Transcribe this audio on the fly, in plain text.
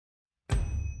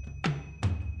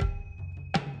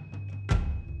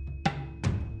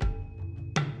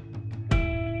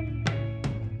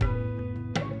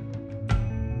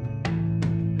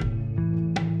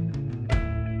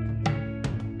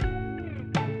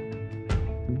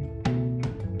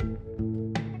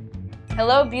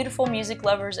Hello, beautiful music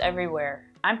lovers everywhere.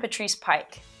 I'm Patrice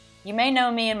Pike. You may know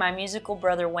me and my musical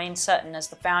brother Wayne Sutton as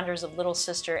the founders of Little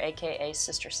Sister, aka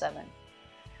Sister 7.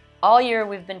 All year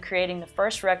we've been creating the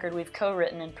first record we've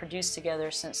co-written and produced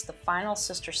together since the final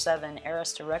Sister 7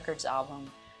 Arista Records album,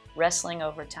 Wrestling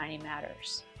Over Tiny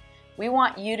Matters. We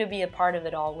want you to be a part of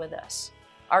it all with us.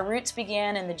 Our roots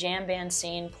began in the jam band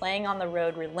scene, playing on the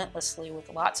road relentlessly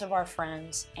with lots of our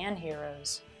friends and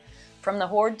heroes. From the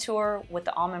Horde Tour with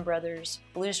the Allman Brothers,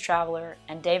 Blues Traveler,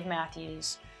 and Dave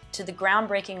Matthews, to the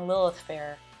groundbreaking Lilith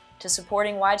Fair, to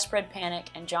supporting Widespread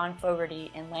Panic and John Fogerty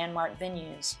in landmark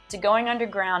venues, to going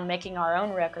underground making our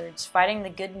own records, fighting the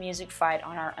good music fight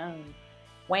on our own.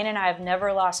 Wayne and I have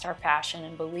never lost our passion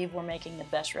and believe we're making the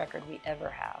best record we ever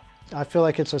have. I feel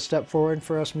like it's a step forward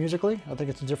for us musically. I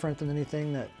think it's different than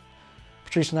anything that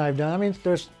Patrice and I have done. I mean,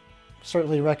 there's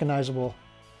certainly recognizable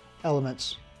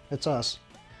elements. It's us.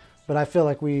 But I feel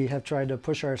like we have tried to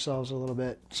push ourselves a little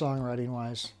bit,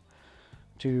 songwriting-wise,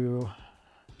 to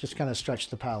just kind of stretch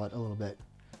the palette a little bit.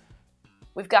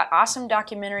 We've got awesome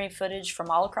documentary footage from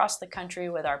all across the country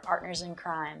with our partners in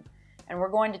crime, and we're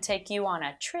going to take you on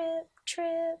a trip.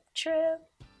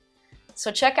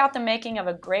 So check out the making of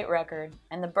a great record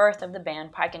and the birth of the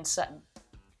band Pike and Sutton.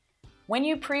 When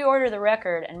you pre-order the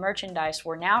record and merchandise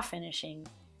we're now finishing,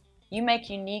 you make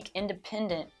unique,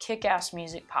 independent, kick-ass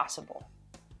music possible.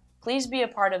 Please be a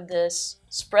part of this,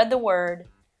 spread the word,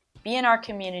 be in our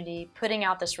community, putting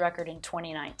out this record in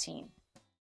 2019.